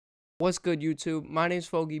What's good, YouTube? My name's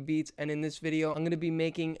Fogi Beats, and in this video I'm going to be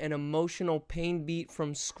making an emotional pain beat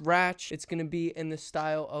from scratch. It's going to be in the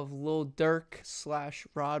style of Lil Durk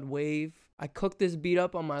 / Rod Wave. I cooked this beat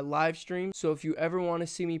up on my live stream, so if you ever want to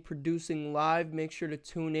see me producing live, make sure to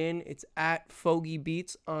tune in. It's at Fogi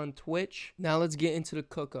Beats on Twitch. Now let's get into the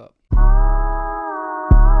cook up.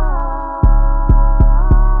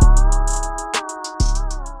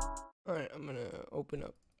 Alright, I'm going to open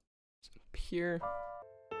up here.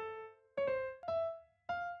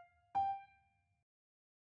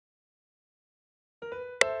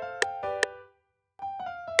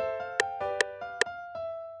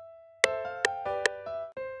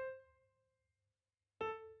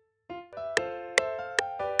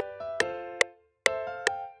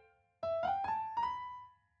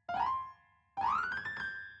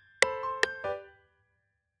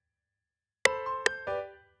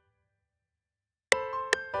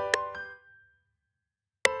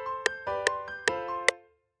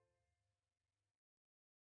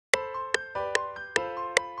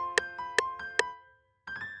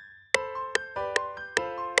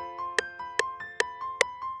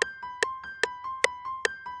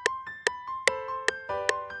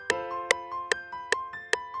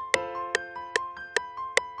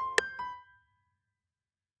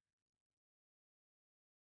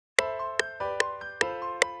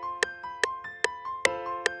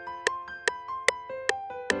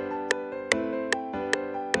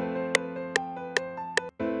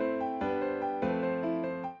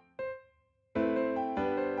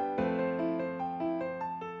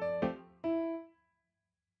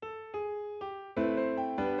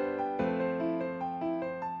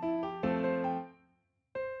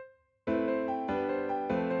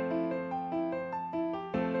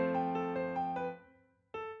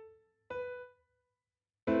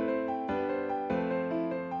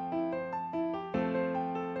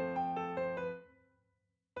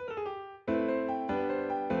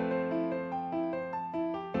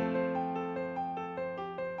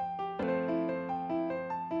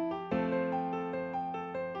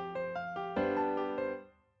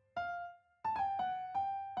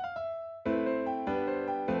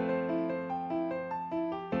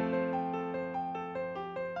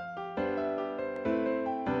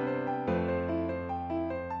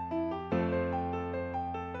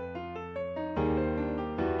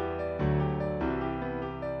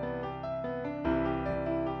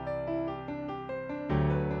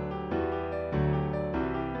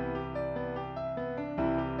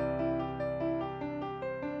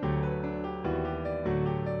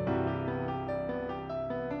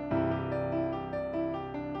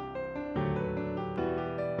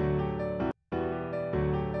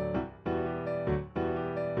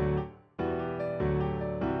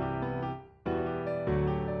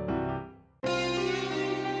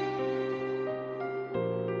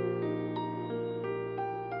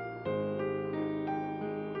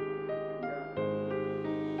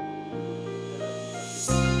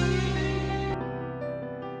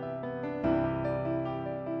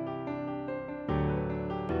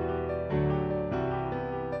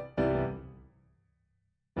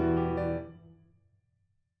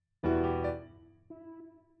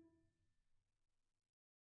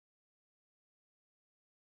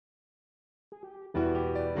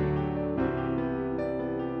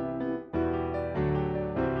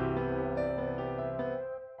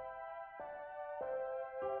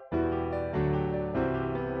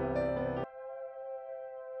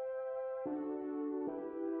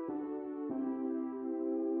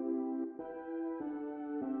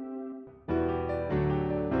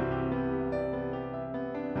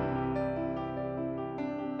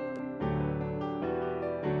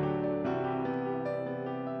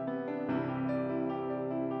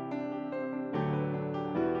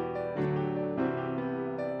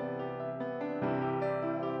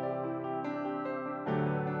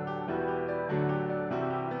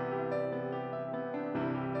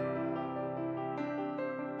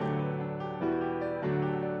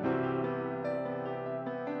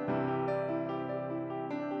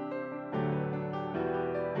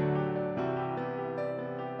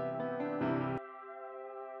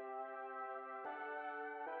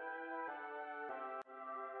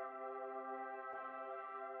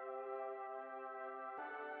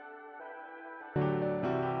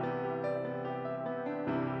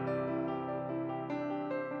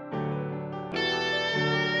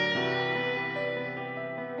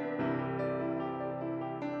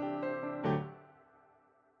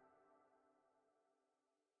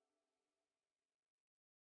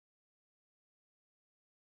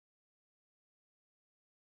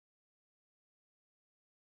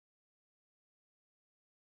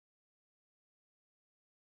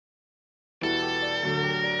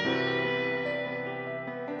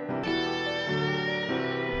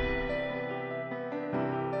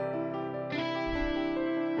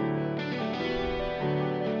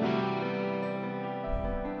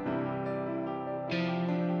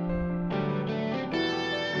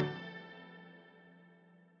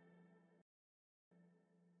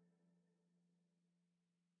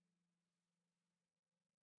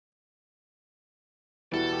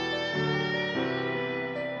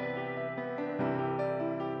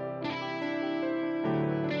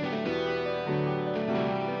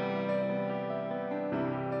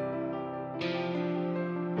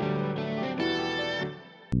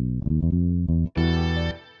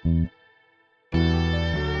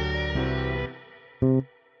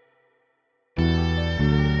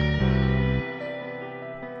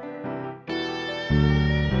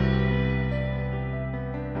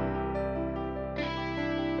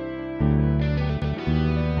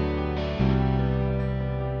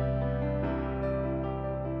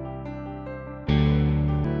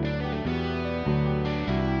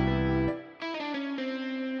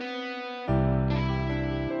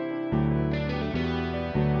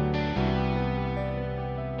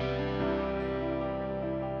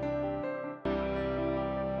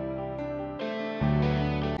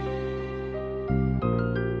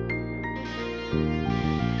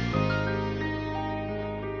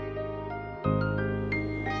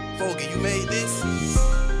 Fogi, you made this?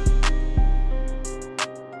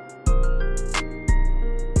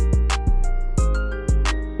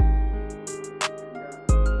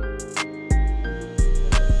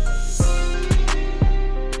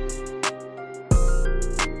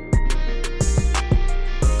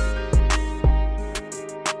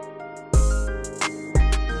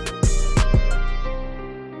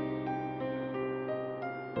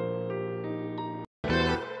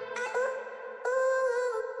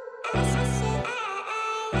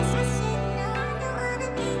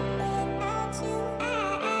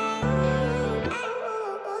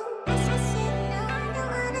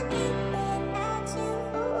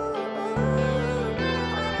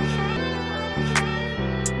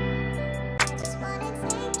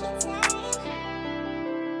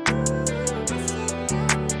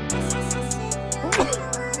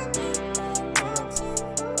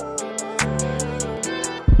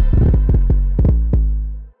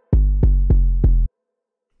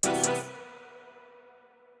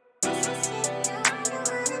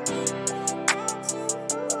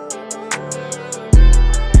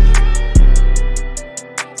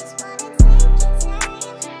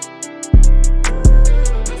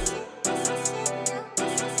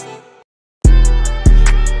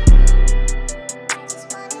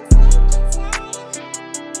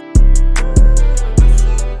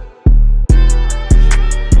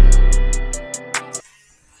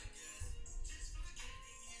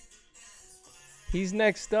 He's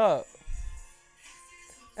next up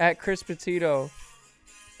at Chris Petito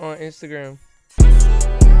on Instagram.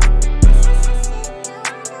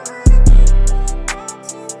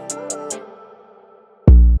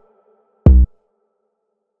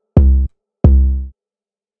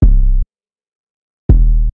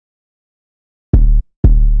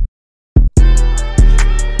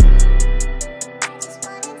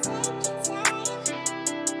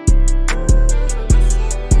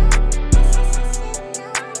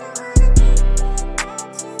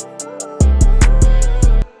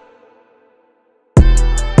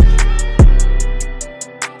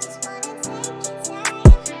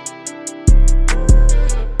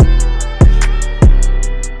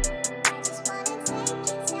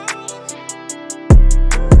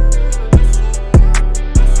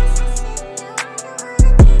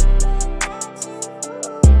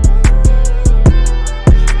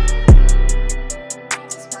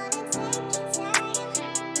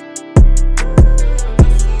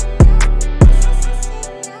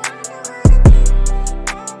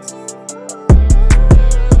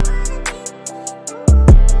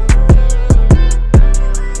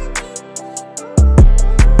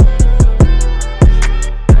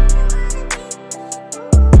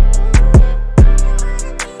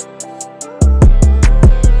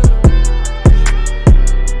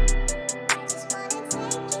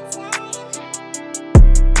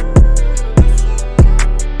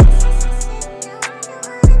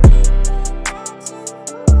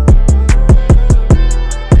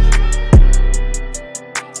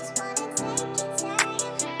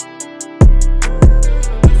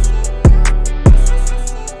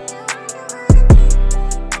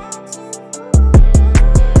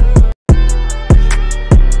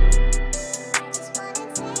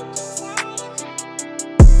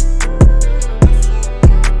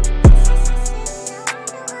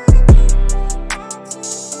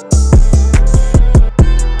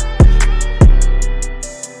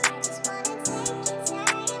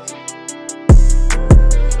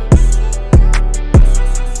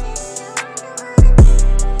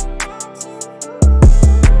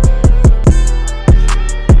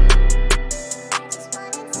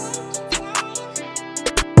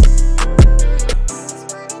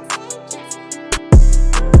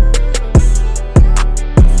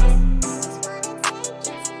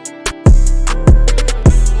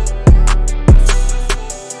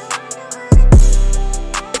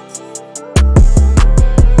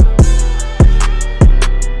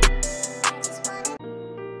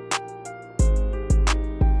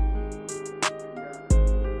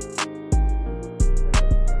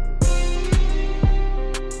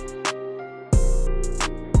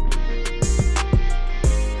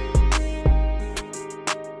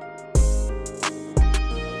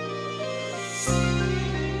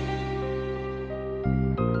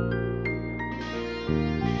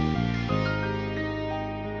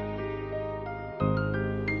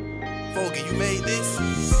 Fogi, you made this?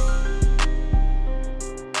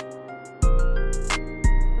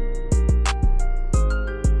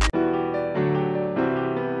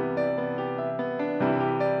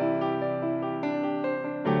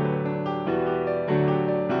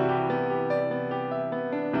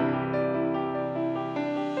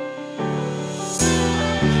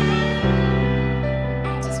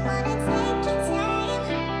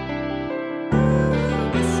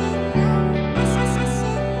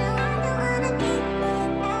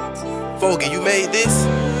 Fogi, you made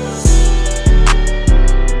this?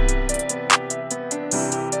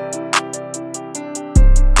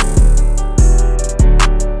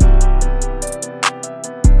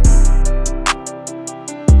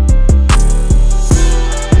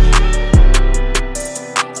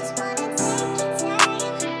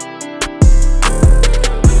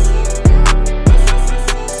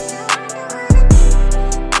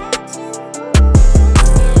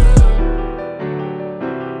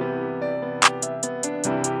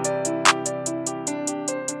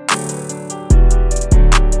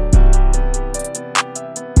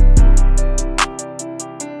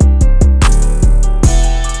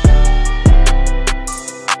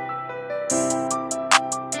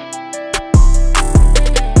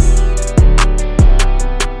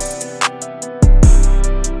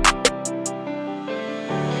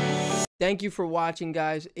 Thank you for watching,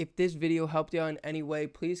 guys. If this video helped you out in any way,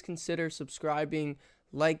 please consider subscribing,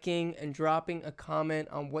 liking, and dropping a comment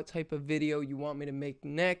on what type of video you want me to make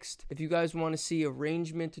next. If you guys want to see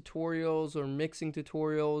arrangement tutorials or mixing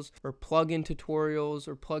tutorials or plugin tutorials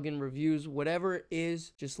or plugin reviews, whatever it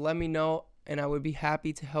is, just let me know and I would be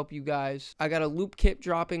happy to help you guys. I got a loop kit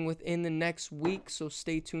dropping within the next week, so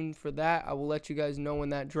stay tuned for that. I will let you guys know when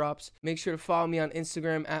that drops. Make sure to follow me on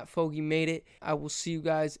Instagram at FogiMadeIt. I will see you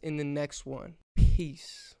guys in the next one.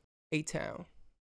 Peace. A-Town.